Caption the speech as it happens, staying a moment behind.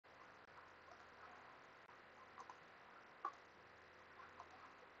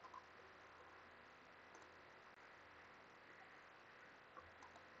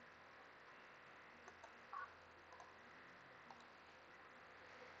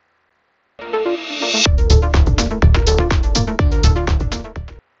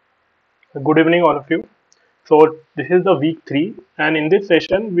Good evening, all of you. So, this is the week 3, and in this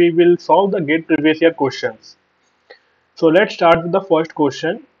session, we will solve the GATE previous year questions. So, let's start with the first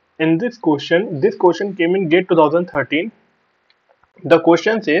question. In this question came in GATE 2013. The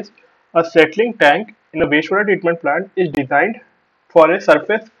question says a settling tank in a wastewater treatment plant is designed for a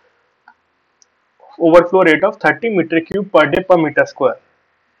surface overflow rate of 30 meter cube per day per meter square.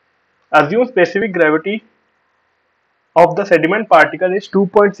 Assume specific gravity of the sediment particle is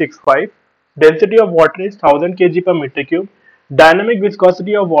 2.65, density of water is 1000 kg per meter cube, dynamic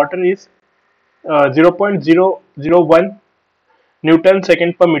viscosity of water is 0.001 Newton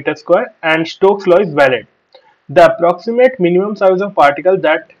second per meter square, and Stokes law is valid. The approximate minimum size of particle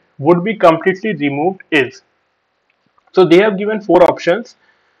that would be completely removed is. So they have given 4 options.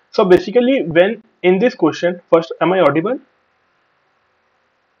 So basically, when in this question, first, am I audible?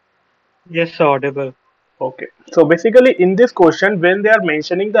 Yes, audible. Okay. So basically, in this question, when they are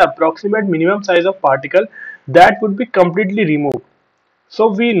mentioning the approximate minimum size of particle that would be completely removed. So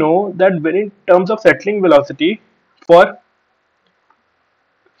we know that when in terms of settling velocity, for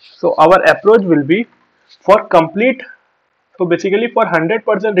so our approach will be for complete. So basically, for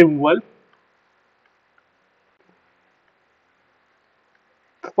 100% removal,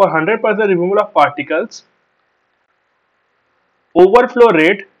 of particles, overflow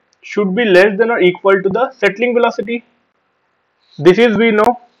rate should be less than or equal to the settling velocity. This is we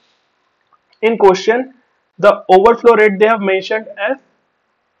know. In question, the overflow rate they have mentioned as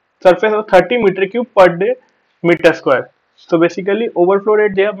surface of 30 meter cube per day meter square. So basically, overflow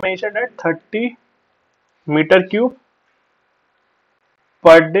rate they have mentioned at 30 meter cube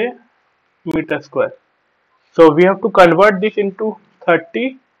per day meter square. So we have to convert this into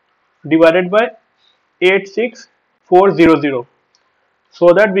 30 divided by 86400,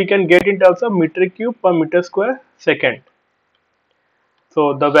 so that we can get in terms of meter cube per meter square second.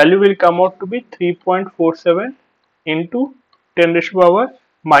 So the value will come out to be 3.47 into 10 raised to the power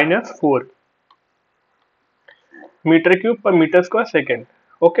minus 4 meter cube per meter square second.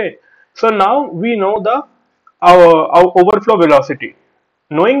 Okay, so now we know the our overflow velocity.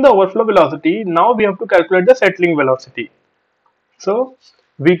 Knowing the overflow velocity, now we have to calculate the settling velocity. So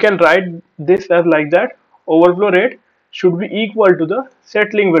we can write this as like that: overflow rate should be equal to the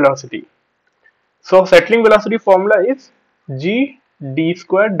settling velocity. So settling velocity formula is g d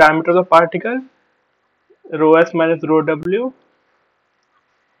square, diameter of the particle, rho s minus rho w,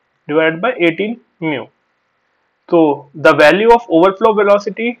 divided by 18 mu. So the value of overflow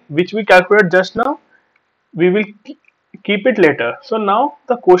velocity which we calculate just now, we will keep it later. So now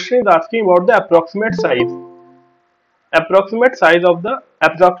the question is asking about the approximate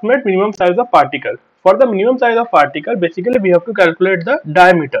minimum size of particle. For the minimum size of particle, basically we have to calculate the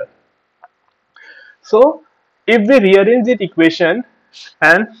diameter. So if we rearrange this equation,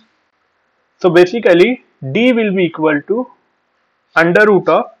 and so basically d will be equal to under root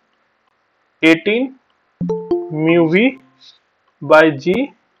of 18 mu v by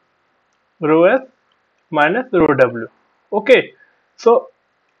g rho s minus rho w. Okay, so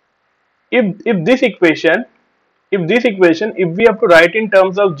if we have to write in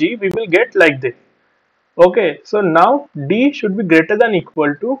terms of g, we will get like this. Okay, so now d should be greater than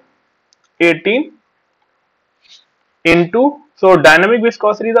equal to 18 into, so dynamic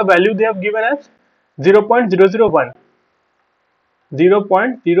viscosity, the value they have given as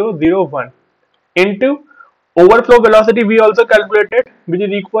 0.001 into overflow velocity we also calculated, which is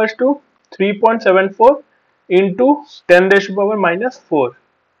equals to 3.74 into 10 raised to the power minus 4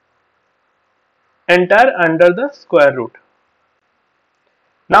 entire under the square root.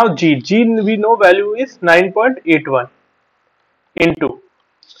 Now g we know value is 9.81 into,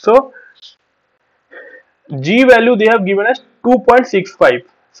 so g value they have given us 2.65.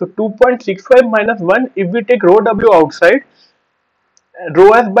 So 2.65 minus 1, if we take rho w outside,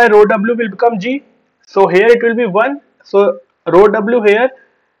 rho s by rho w will become g. So here it will be 1. So rho w here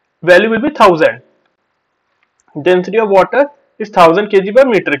value will be 1000. Density of water is 1000 kg per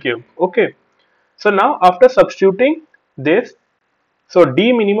meter cube. Okay. So now after substituting this, so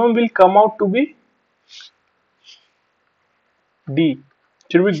d minimum will come out to be d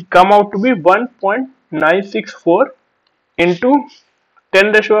should be come out to be 1.964 into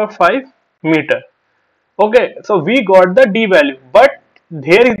 10 raised to 5 meter. Okay, so we got the d value, but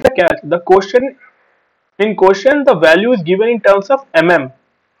here is the catch. The question the value is given in terms of mm.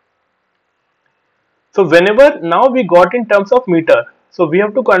 So whenever now we got in terms of meter, so we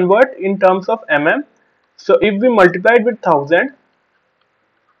have to convert in terms of mm. So if we multiply it with 1000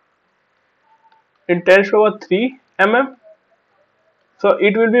 in 10 to the 3 mm, so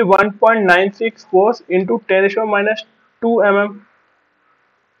it will be 1.964 into 10 to the minus 2 mm.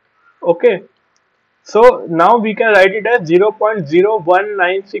 Okay, so now we can write it as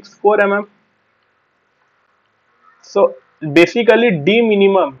 0.01964 mm. So basically D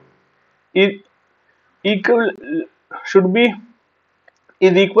minimum is equal should be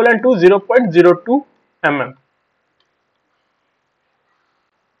is equivalent to 0.02 mm.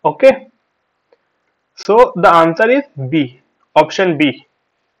 Okay, so the answer is B, option B.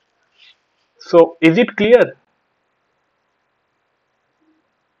 So is it clear?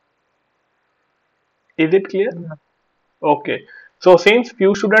 Is it clear? Okay. So since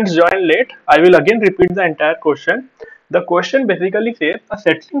few students joined late, I will again repeat the entire question. The question basically says a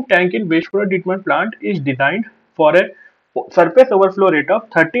settling tank in wastewater treatment plant is designed for a surface overflow rate of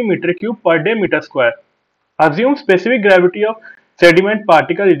 30 meter cube per day meter square. Assume specific gravity of sediment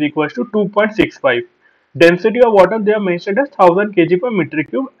particle is equals to 2.65. Density of water they are mentioned as 1000 kg per meter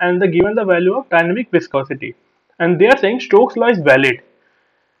cube and they given the value of dynamic viscosity. And they are saying Stokes law is valid.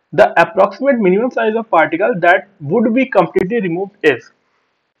 The approximate minimum size of particle that would be completely removed is.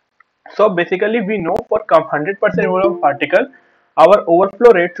 So basically we know for 100% removal of particle, our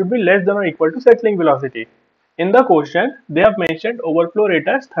overflow rate should be less than or equal to settling velocity. In the question, they have mentioned overflow rate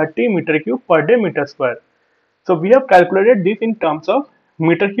as 30 meter cube per day meter square. So we have calculated this in terms of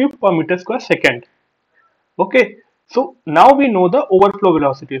meter cube per meter square second. Okay, so now we know the overflow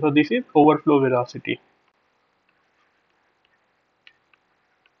velocity. So this is overflow velocity.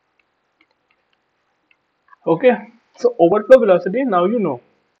 Okay, so overflow velocity now you know.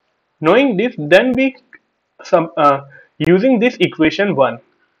 Knowing this, then we some using this equation 1.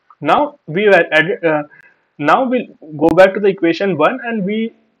 Now we were added. Now we'll go back to the equation 1 and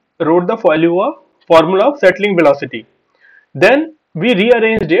we wrote the formula of settling velocity. Then we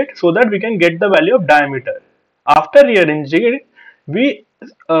rearranged it so that we can get the value of diameter. After rearranging it, we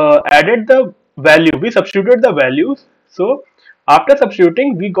added the value. We substituted the values. So after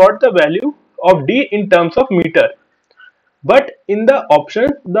substituting, we got the value of d in terms of meter. But in the options,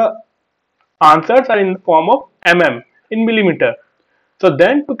 the answers are in the form of mm in millimeter. So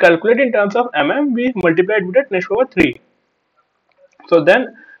then to calculate in terms of mm, we multiplied with 10 over 3. So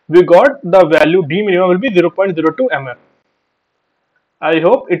then we got the value d minimum will be 0.02 mm. I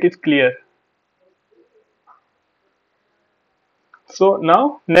hope it is clear. So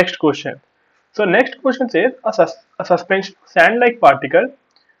now next question. So next question says a suspension sand-like particle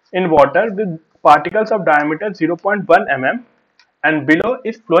in water with particles of diameter 0.1 mm and below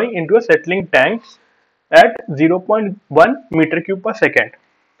is flowing into a settling tank at 0.1 meter cube per second.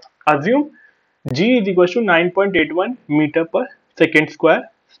 Assume G is equal to 9.81 meter per second square.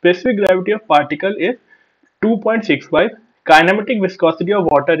 Specific gravity of particle is 2.65. Kinematic viscosity of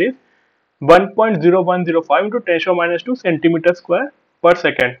water is 1.0105 into 10 to the minus 2 centimeter square per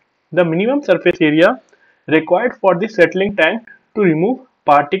second. The minimum surface area required for the settling tank to remove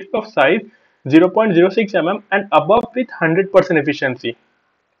particles of size 0.06 mm and above with 100% efficiency.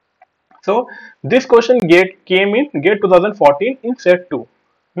 So this question came in GATE 2014 in set 2.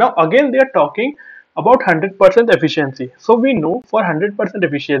 Now again they are talking about 100% efficiency. So we know for 100%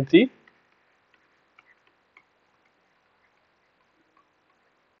 efficiency,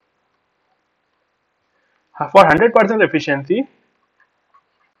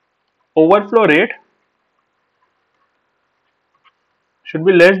 overflow rate should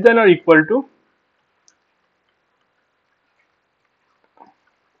be less than or equal to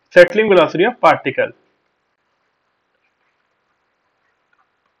settling velocity of particle.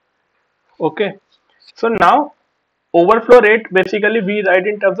 Okay. So now overflow rate basically we write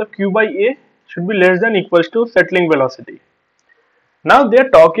in terms of Q by A should be less than equals to settling velocity. Now they are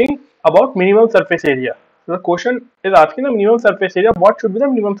talking about minimum surface area. So the question is asking the minimum surface area. What should be the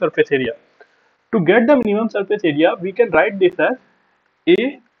minimum surface area? To get the minimum surface area, we can write this as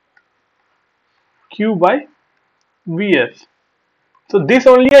A Q by Vs. So this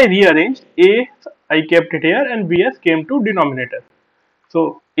only I rearranged. A I kept it here and Vs came to denominator.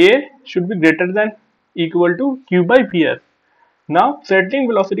 So A should be greater than equal to Q by Vs. Now settling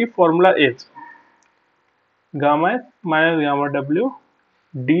velocity formula is gamma s minus gamma w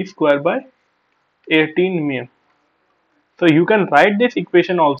d square by 18 mu. So you can write this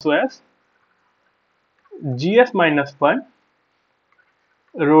equation also as gs minus 1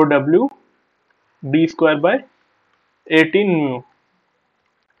 rho w d square by 18 mu.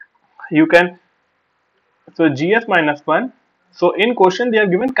 You can, so gs minus 1. So in question they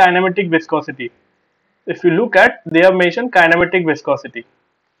have given kinematic viscosity. If you look at, they have mentioned kinematic viscosity.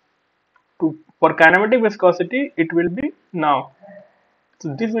 For kinematic viscosity it will be now.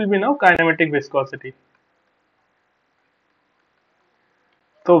 So this will be now kinematic viscosity.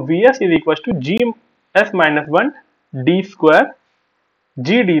 So Vs is equals to Gs minus 1 d square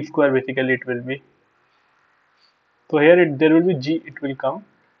G d square basically it will be. So here there will be G, it will come.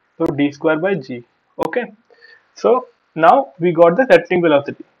 So d square by G. Okay. So now we got the settling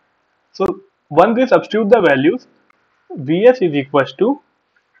velocity. So once we substitute the values, Vs is equals to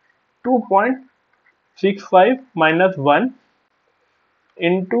 2.65 minus 1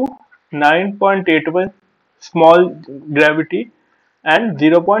 into 9.81 small gravity and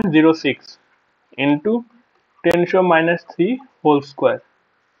 0.06 into 10 to the minus 3 whole square.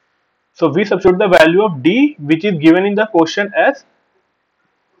 So we substitute the value of d, which is given in the question as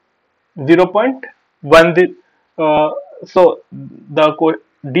 0.10. So the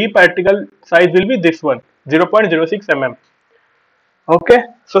d particle size will be this one, 0.06 mm. Okay,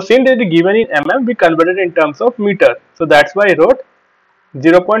 so since it is given in mm, we converted in terms of meter. So that's why I wrote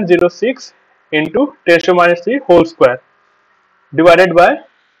 0.06 into 10 to the minus 3 whole square divided by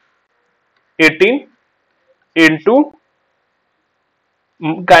 18 into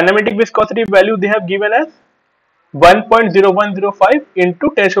kinematic viscosity value they have given as 1.0105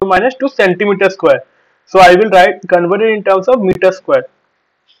 into 10 to the minus 2 centimeter square. So I will write convert it in terms of meter square.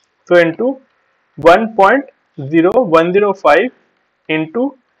 So into 1.0105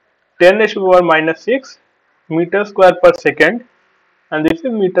 into 10 to the power minus 6 meter square per second, and this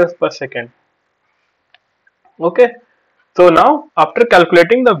is meters per second. Okay. So now after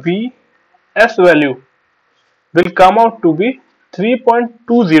calculating the Vs value will come out to be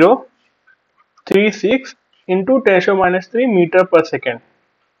 3.2036 into 10 to the minus 3 meter per second.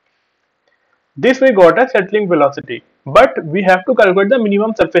 This we got a settling velocity, but we have to calculate the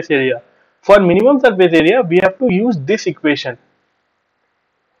minimum surface area. For minimum surface area, we have to use this equation.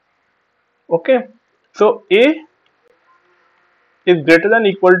 Okay, so A is greater than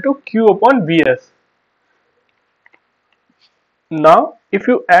equal to Q upon Vs. Now, if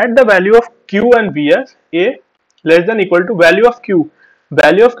you add the value of Q and Vs, A less than equal to value of Q.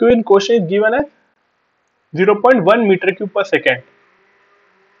 Value of Q in question is given as 0.1 meter cube per second.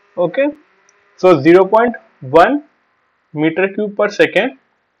 Okay, so 0.1 meter cube per second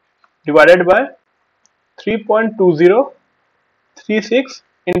divided by 3.2036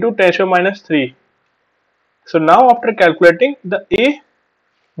 into 10 to the minus 3. So now after calculating, the A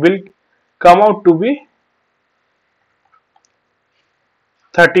will come out to be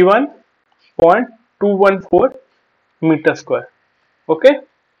 31.214 meter square. Okay,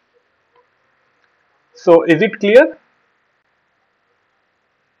 so is it clear?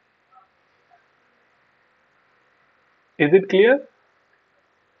 Is it clear?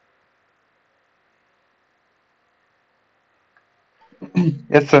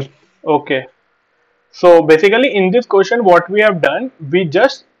 Yes, sir. Okay, so basically in this question what we have done, we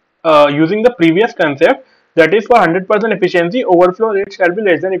just using the previous concept, that is for 100% efficiency overflow rate shall be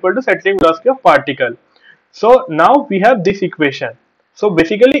less than equal to settling velocity of particle. So now we have this equation. So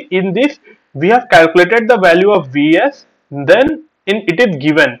basically in this we have calculated the value of Vs, then in it is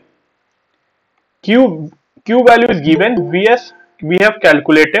given Q value is given, Vs we have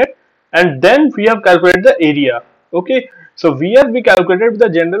calculated, and then we have calculated the area. Okay, so Vs we calculated with the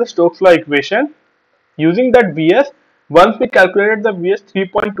general Stokes law equation. Using that Vs, once we calculated the Vs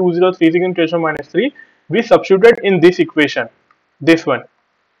 3.2036 into 10 to the minus 3, we substituted in this equation, this one,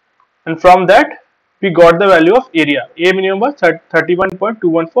 and from that we got the value of area. A minimum was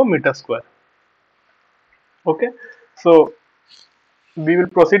 31.214 meter square. Okay, so we will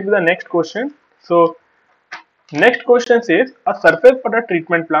proceed with the next question. So next question says a surface water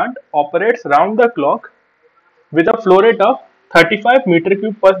treatment plant operates round the clock with a flow rate of 35 meter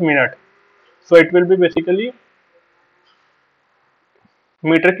cube per minute. So it will be basically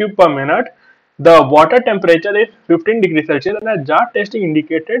meter cube per minute. The water temperature is 15 degrees Celsius and a jar testing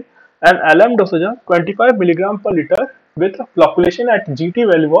indicated an alum dosage of 25 milligram per liter with a flocculation at GT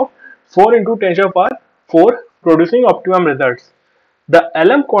value of 4 into 10 to the power 4, producing optimum results. The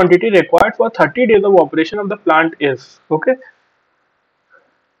alum quantity required for 30 days of operation of the plant is, okay.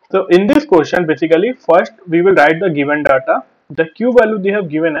 So in this question basically first we will write the given data. The Q value they have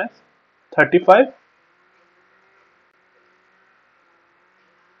given as 35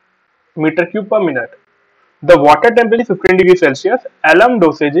 meter cube per minute. The water temperature is 15 degrees Celsius. Alum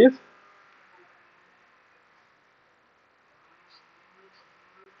dosage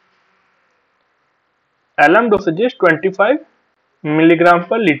is 25 milligram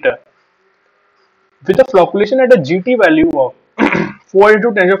per liter with a flocculation at a GT value of 4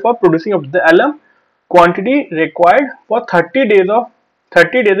 into 10 to the power producing of the alum quantity required for 30 days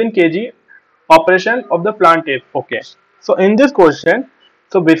in kg operation of the plant is, okay. So in this question,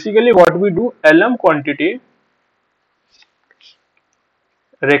 so basically what we do, alum quantity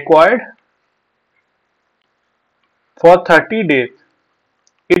required for 30 days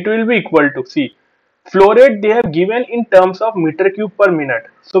it will be equal to, see, flow rate they have given in terms of meter cube per minute.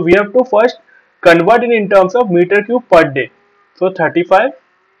 So we have to first convert it in terms of meter cube per day. So 35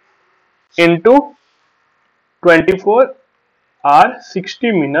 into 24 are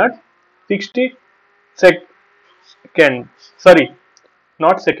 60 minutes, 60 second, sorry,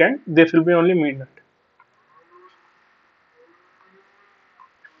 not second, this will be only minute.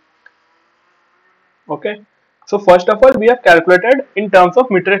 Okay, so first of all we have calculated in terms of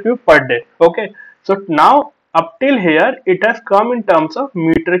meter cube per day. Okay, so now up till here it has come in terms of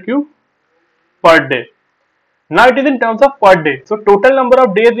meter cube per day. Now it is in terms of per day, so total number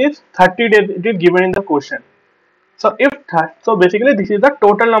of days is 30 days, it is given in the question. So if so basically this is the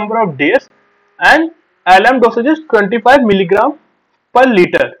total number of days, and LM dosage is 25 milligram per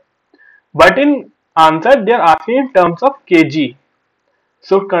liter, but in answer they are asking in terms of kg.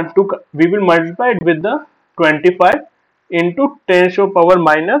 So we will multiply it with the 25 into 10 to the power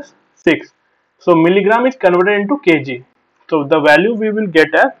minus 6. So milligram is converted into kg. So the value we will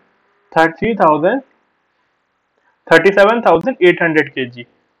get as 37,800 kg.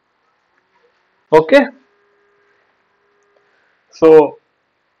 Okay. So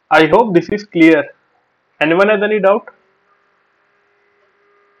I hope this is clear. Anyone has any doubt?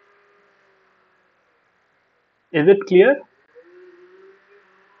 Is it clear?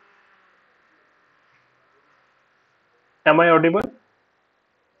 Am I audible?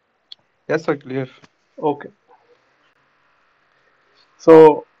 Yes, sir, clear. Okay.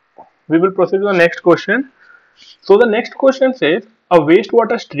 So we will proceed to the next question. So the next question says a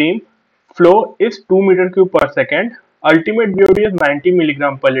wastewater stream flow is 2 meter cube per second. Ultimate BOD is 90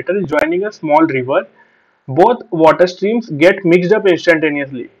 milligram per liter joining a small river. Both water streams get mixed up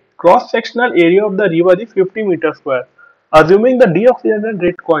instantaneously. Cross sectional area of the river is 50 meter square. Assuming the deoxygenation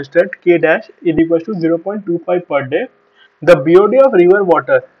rate constant K dash is equal to 0.25 per day, the BOD of river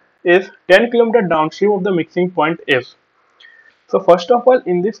water is 10 km downstream of the mixing point F. So first of all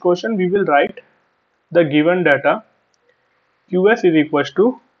in this question we will write the given data. QS is equals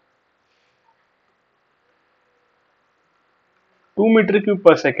to 2 meter cube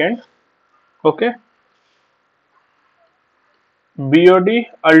per second. Okay, BOD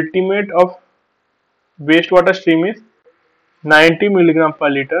ultimate of wastewater stream is 90 milligram per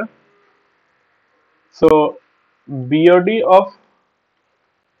liter. So BOD of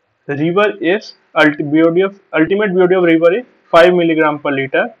river is ultimate BOD of river is 5 milligram per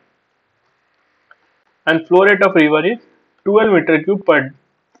liter, and flow rate of river is 12 meter cube per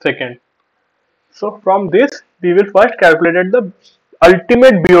second. So from this we will first calculate the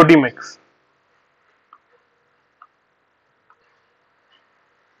ultimate BOD mix.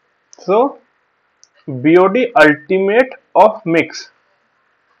 So BOD ultimate of mix.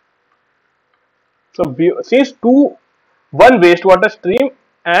 So since one wastewater stream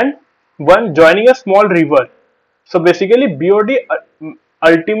and one joining a small river, so basically BOD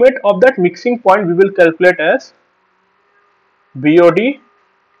ultimate of that mixing point we will calculate as BOD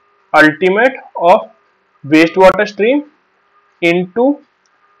ultimate of wastewater stream into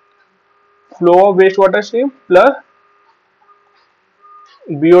flow of wastewater stream plus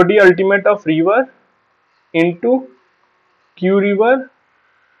BOD ultimate of river into Q river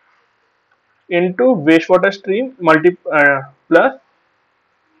into wastewater stream plus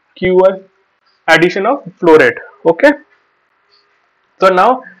Q addition of flow rate. Okay. So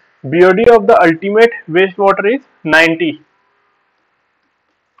now BOD of the ultimate wastewater is 90.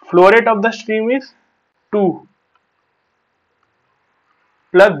 Flow rate of the stream is 2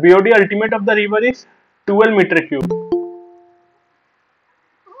 plus BOD ultimate of the river is 12 meter cube.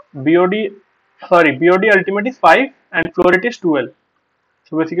 BOD BOD ultimate is 5 and flow rate is 12.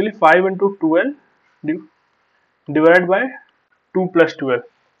 So basically 5 into 12 divided by 2 plus 12.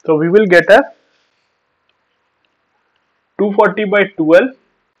 So we will get a 240 by 12,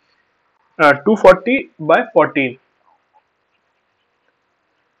 240 by 14.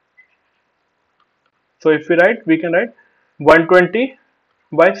 So if we can write 120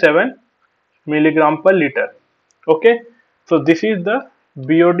 by 7 milligram per liter. Okay, so this is the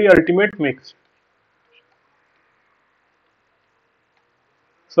BOD ultimate mix.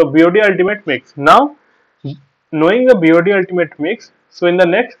 So BOD ultimate mix. Now knowing the BOD ultimate mix, so in the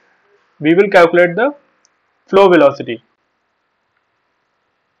next we will calculate the flow velocity.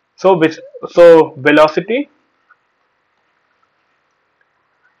 So velocity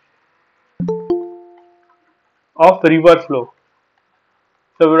of river flow.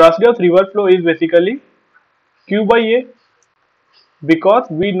 So velocity of river flow is basically Q by A, because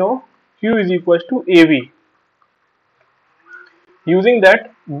we know Q is equals to AV. Using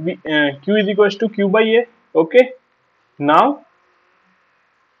that Q is equals to Q by A. Okay. Now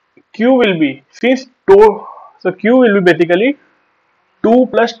Q will be, since so Q will be basically 2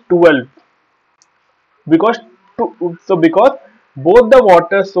 plus 12, because because both the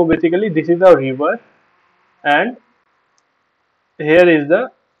water, so basically this is a river and here is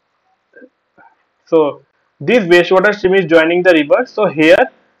the, so this wastewater stream is joining the river, so here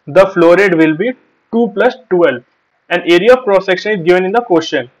the flow rate will be 2 plus 12 and area of cross section is given in the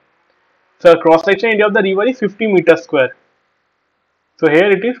question. So cross section area of the river is 50 meters square, so here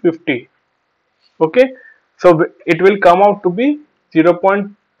it is 50. Okay, so it will come out to be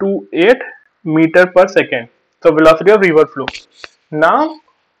 0.28 meter per second, so velocity of river flow. Now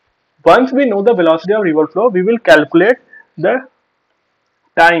once we know the velocity of river flow, we will calculate the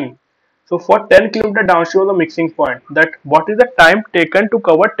time. So for 10 kilometer downstream of the mixing point, that what is the time taken to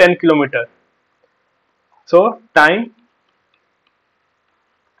cover 10 kilometer? So time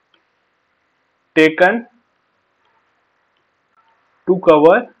taken to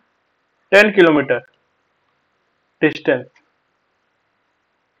cover 10 kilometer distance.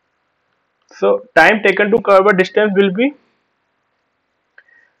 So time taken to cover distance will be,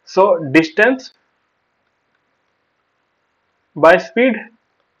 so distance by speed,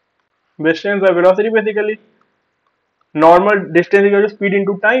 distance by velocity basically. Normal distance is equal to speed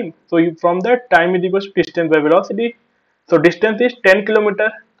into time. So from that, time is equal to distance by velocity. So distance is 10 kilometer.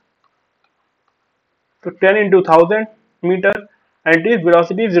 So 10 into 1000 meter and its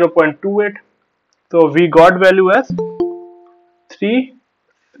velocity is 0.28. So we got value as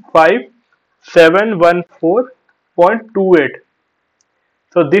 35714.28.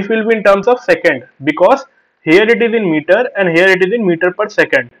 So this will be in terms of second, because here it is in meter and here it is in meter per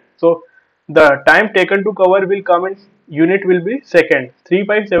second. So the time taken to cover will come in unit will be second,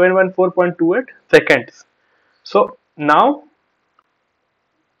 35714.28 seconds. So now,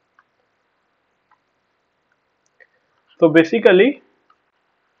 so basically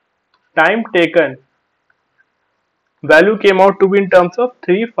time taken value came out to be in terms of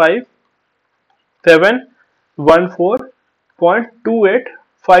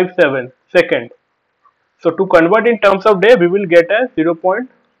 35714.2857 second. So to convert in terms of day, we will get as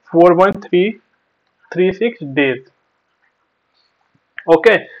 0.41336 days.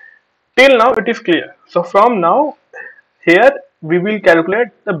 Okay, till now it is clear. So from now, here we will calculate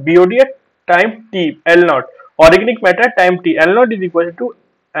the BOD at time t, L naught, organic matter time t. L naught is equal to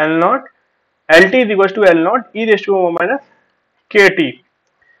L naught, LT is equal to L naught e raised to 1 minus KT.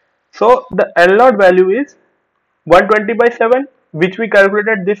 So the L naught value is 120 by 7, which we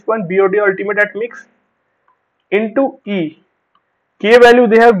calculated this one, BOD ultimate at mix, into E. K value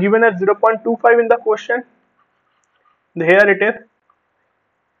they have given as 0.25 in the question. Here it is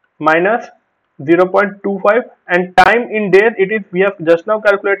minus 0.25 and time in days it is, we have just now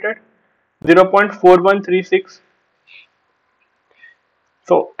calculated 0.4136.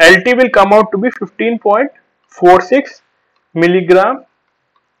 So LT will come out to be 15.46 milligram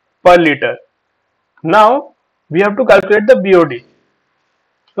per liter. Now we have to calculate the BOD.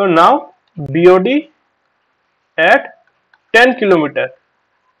 So now BOD at 10 kilometer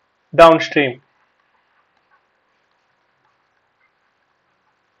downstream,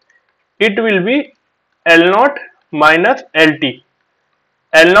 it will be L naught minus LT.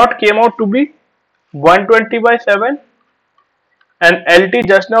 L naught came out to be 120 by 7 and LT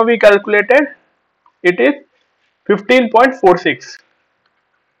just now we calculated, it is 15.46.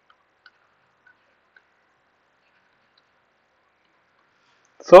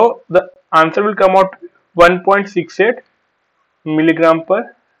 So the answer will come out 1.68 milligram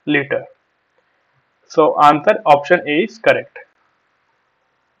per liter. So answer option A is correct.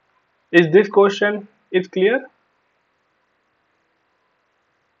 Is this question is clear?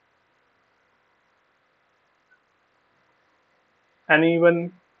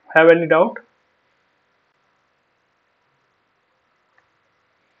 Anyone have any doubt?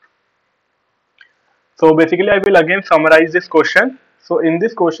 So basically I will again summarize this question. So in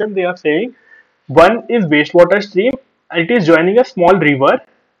this question they are saying one is wastewater stream and it is joining a small river.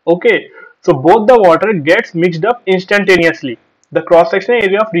 Okay, so both the water gets mixed up instantaneously. The cross sectional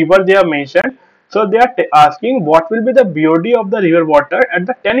area of river they have mentioned. So they are asking what will be the BOD of the river water at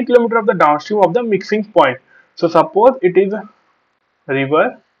the 10 kilometer of the downstream of the mixing point. So suppose it is a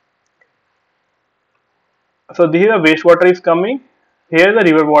river. So this is the wastewater is coming. Here the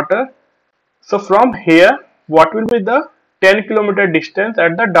river water. So from here, what will be the 10-kilometer distance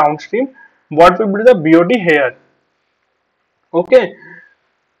at the downstream? What will be the BOD here? Okay.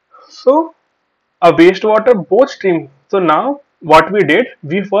 So a wastewater both stream. So now what we did,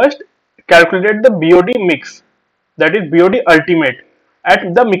 we first calculated the BOD mix, that is BOD ultimate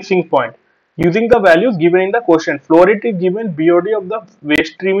at the mixing point. using the values given in the question. Flow rate is given, BOD of the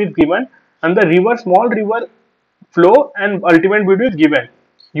waste stream is given, and the small river flow and ultimate BOD is given.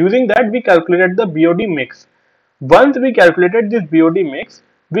 Using that, we calculated the BOD mix. Once we calculated this BOD mix,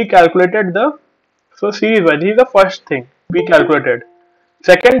 we calculated the, so series wise, this is the first thing we calculated.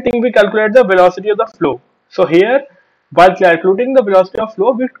 Second thing, we calculated the velocity of the flow. So here, while calculating the velocity of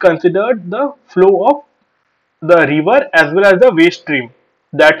flow, we considered the flow of the river as well as the waste stream.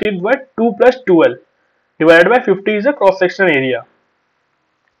 That is what 2 plus 12 divided by 50 is the cross section area.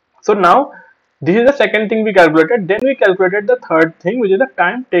 So now this is the second thing we calculated. Then we calculated the third thing, which is the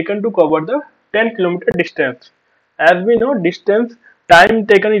time taken to cover the 10 kilometer distance. As we know, distance time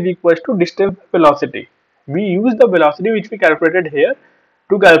taken is equals to distance velocity. We use the velocity which we calculated here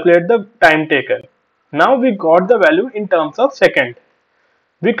to calculate the time taken. Now we got the value in terms of second.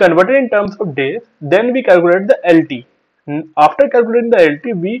 We converted in terms of days. Then we calculated the LT. After calculating the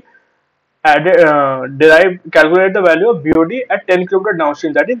LT, we calculate the value of BOD at 10 km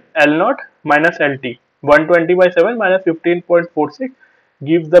downstream, that is L naught minus LT. 120 by 7 minus 15.46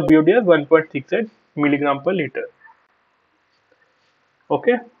 gives the BOD as 1.68 milligram per liter.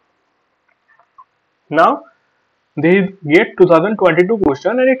 Okay. Now this is GATE 2022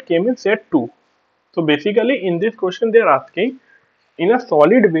 question and it came in set 2. So basically in this question they are asking, in a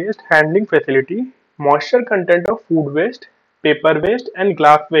solid waste handling facility, moisture content of food waste, paper waste and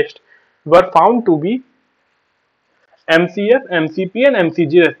glass waste were found to be MCF, MCP and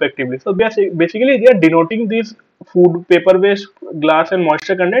MCG respectively. So basically they are denoting these food, paper waste, glass and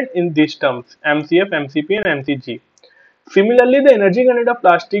moisture content in these terms, MCF, MCP and MCG. Similarly, the energy content of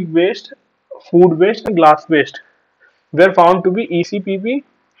plastic waste, food waste and glass waste were found to be ECPP,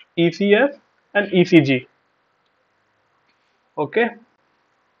 ECF and ECG. Okay.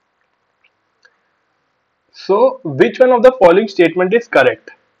 So which one of the following statement is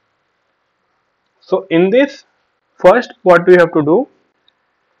correct? So in this, first what we have to do,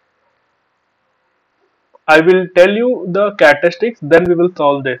 I will tell you the characteristics, then we will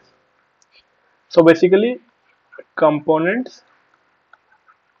solve this. So basically components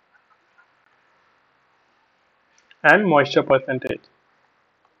and moisture percentage.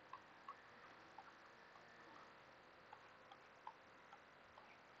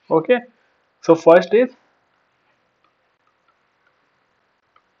 Okay. So first is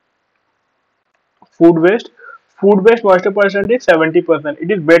food waste. Food waste moisture percentage 70%.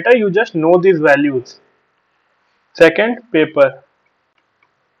 It is better you just know these values. Second, paper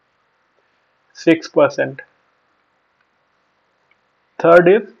 6%. Third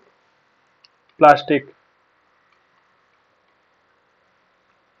is plastic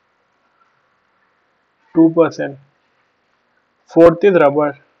 2%. Fourth is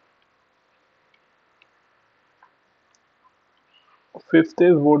rubber. Fifth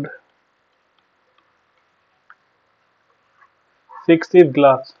is wood. Sixth is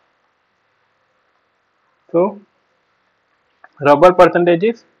glass. So rubber percentage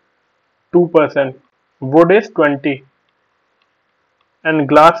is 2%. Wood is 20 and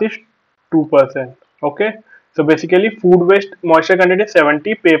glass is 2%. Okay. So basically food waste moisture content is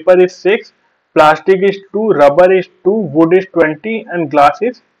 70, paper is 6, plastic is 2, rubber is 2, wood is 20 and glass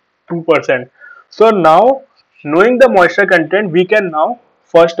is 2%. So now knowing the moisture content, we can now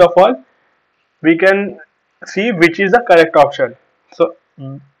first of all we can see which is the correct option. So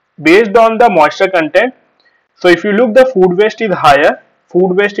based on the moisture content, so if you look, the food waste is higher,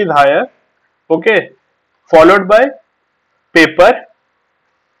 okay, followed by paper.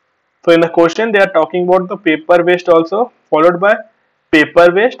 So in the question they are talking about the paper waste also, followed by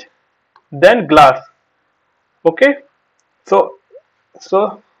paper waste, then glass. Okay. So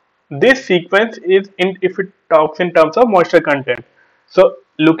so this sequence is in, if it talks in terms of moisture content. So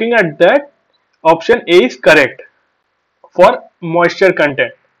looking at that, option A is correct for moisture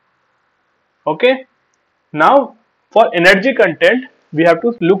content. Okay. Now for energy content, we have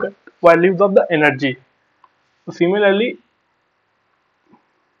to look at values of the energy. So similarly,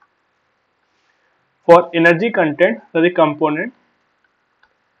 for energy content, the component,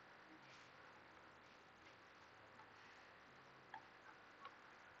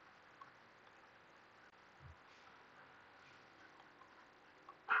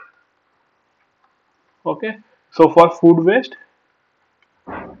 okay. So for food waste,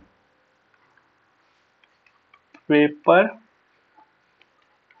 paper,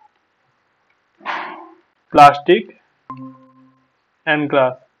 plastic and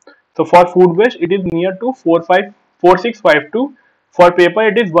glass. So for food waste, it is near to 4652. For paper,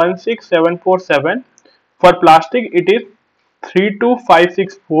 it is 16747. For plastic, it is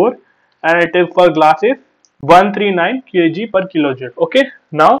 32564, and it is for glass is 139 kg per kilojoule. Okay.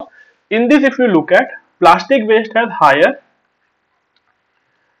 Now in this, if you look at plastic waste has higher,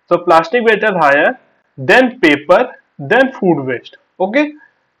 so plastic waste is higher, then paper, then food waste. Okay,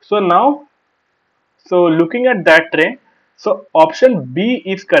 so now, so looking at that trend, so option B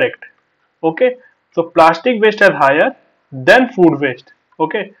is correct. Okay, so plastic waste is higher, then food waste.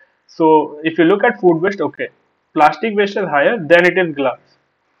 Okay, so if you look at food waste, okay, plastic waste is higher, then it is glass.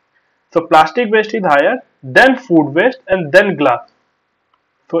 So plastic waste is higher, then food waste, and then glass.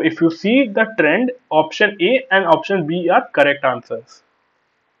 So if you see the trend, option A and option B are correct answers.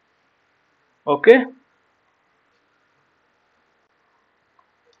 Okay,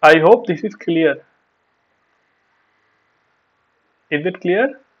 I hope this is clear. Is it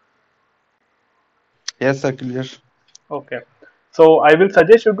clear? Yes, sir, clear. Okay. So I will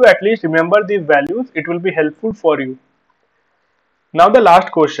suggest you to at least remember these values. It will be helpful for you. Now the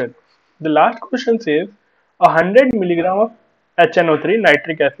last question. The last question says 100 milligram of HNO3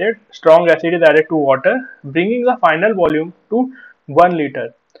 nitric acid strong acid is added to water, bringing the final volume to 1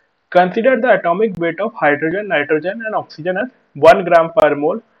 liter. Consider the atomic weight of hydrogen, nitrogen and oxygen as 1 gram per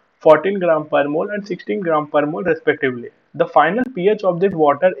mole, 14 gram per mole and 16 gram per mole respectively. The final pH of this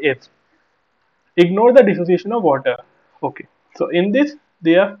water is. Ignore the dissociation of water. Okay. So in this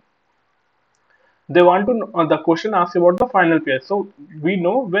they want to know, the question asks about the final pH. So we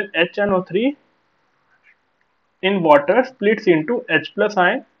know when HNO3 in water splits into H plus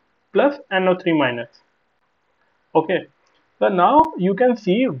ion plus NO3 minus. Okay. So now you can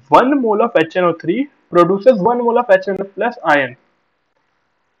see 1 mole of HNO3 produces 1 mole of HNO plus ion.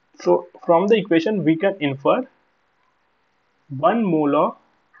 So from the equation we can infer 1 mole of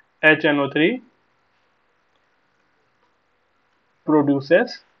HNO3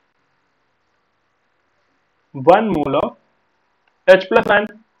 produces 1 mole of H plus ion.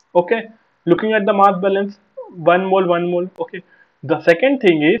 Okay, looking at the mass balance, 1 mole, 1 mole. Okay, the second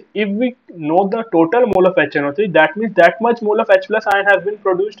thing is if we know the total mole of HNO3, that means that much mole of H plus ion has been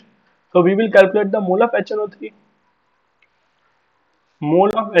produced. So we will calculate the mole of HNO3.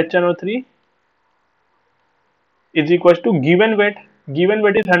 Mole of HNO3 is equals to given weight. Given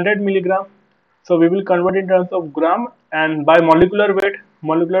weight is 100 milligram. So we will convert in terms of gram, and by molecular weight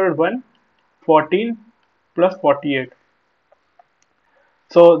 1, 14 plus 48.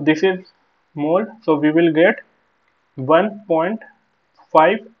 So this is mole. So we will get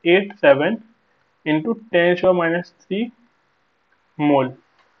 1.587 into 10 to the minus 3 mole.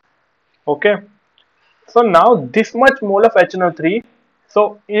 Okay. So now this much mole of HNO3.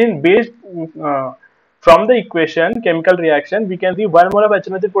 So in based from the equation chemical reaction, we can see 1 mole of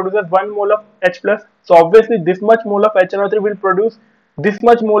HNO3 produces 1 mole of H plus. So obviously this much mole of HNO3 will produce this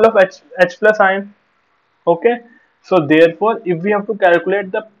much mole of H plus ion. Okay. So therefore, if we have to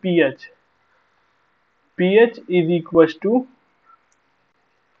calculate the pH is equals to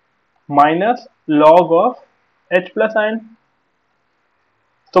minus log of H plus ion.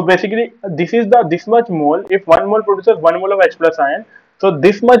 So basically, this is the this much mole. If 1 mole produces 1 mole of H plus ion, so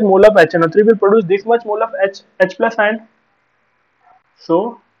this much mole of HNO3 will produce this much mole of H plus ion.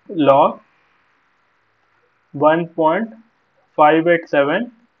 So log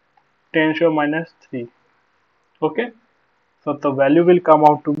 1.587 10 to the minus 3. Okay. So the value will come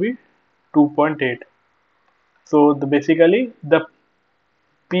out to be 2.8. So basically the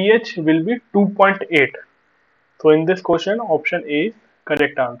pH will be 2.8. So in this question, option A is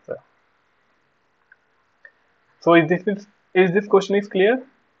correct answer. So is this question is clear?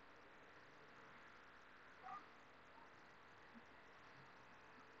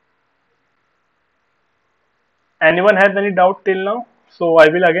 Anyone has any doubt till now? So I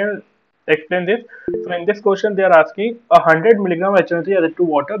will again explain this. So in this question, they are asking 100 milligram HNO3 added to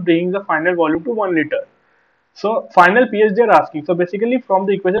water, bringing the final volume to 1 liter. So final pH they are asking. So basically from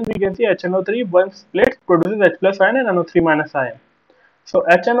the equation we can see HNO3 once split produces H plus ion and NO3 minus ion. So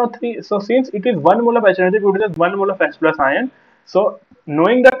HNO3, so since it is 1 mole of HNO3 produces 1 mole of H plus ion, so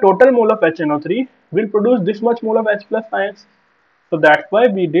knowing the total mole of HNO3 will produce this much mole of H plus ions. So that's why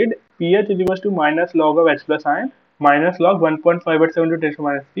we did pH is equals to minus log of H plus ion minus log 1.587 to 10 to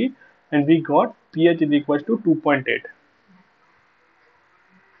minus 3, and we got pH is equals to 2.8.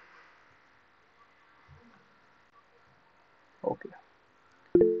 Okay.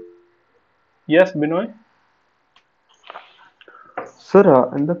 Yes, Binoy. Sir,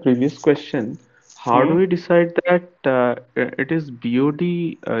 in the previous question, how do Hmm. we decide that it is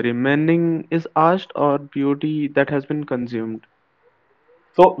BOD remaining is asked or BOD that has been consumed?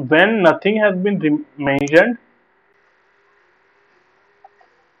 So when nothing has been mentioned,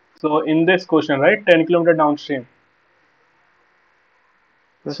 so in this question, right, 10 kilometer downstream.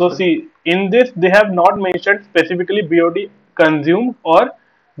 Yes, So sir. see, in this they have not mentioned specifically BOD consumed or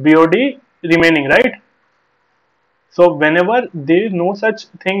BOD remaining, right? So whenever there is no such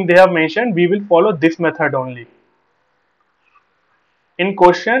thing they have mentioned, we will follow this method only. In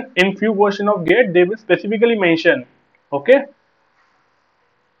question, in few question of gate, they will specifically mention. Okay?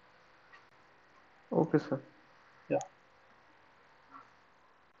 Okay, sir. Yeah.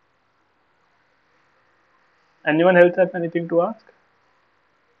 Anyone else have anything to ask?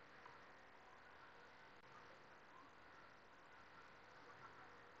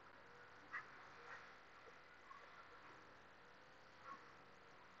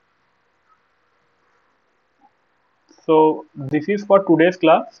 So this is for today's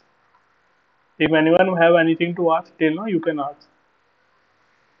class. If anyone have anything to ask till now, you can ask.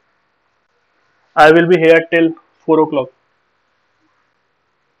 I will be here till 4 o'clock.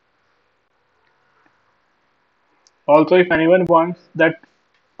 Also, if anyone wants that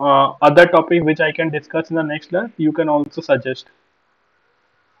other topic which I can discuss in the next class, you can also suggest.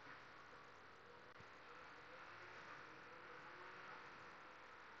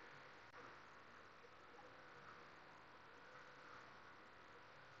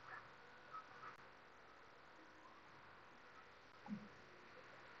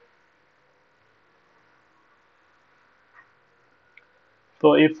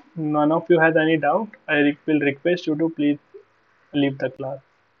 So if none of you has any doubt, I will request you to please leave the class.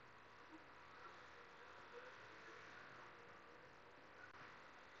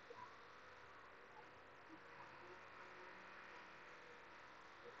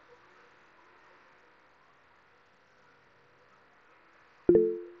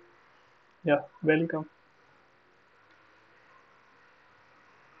 Yeah, welcome.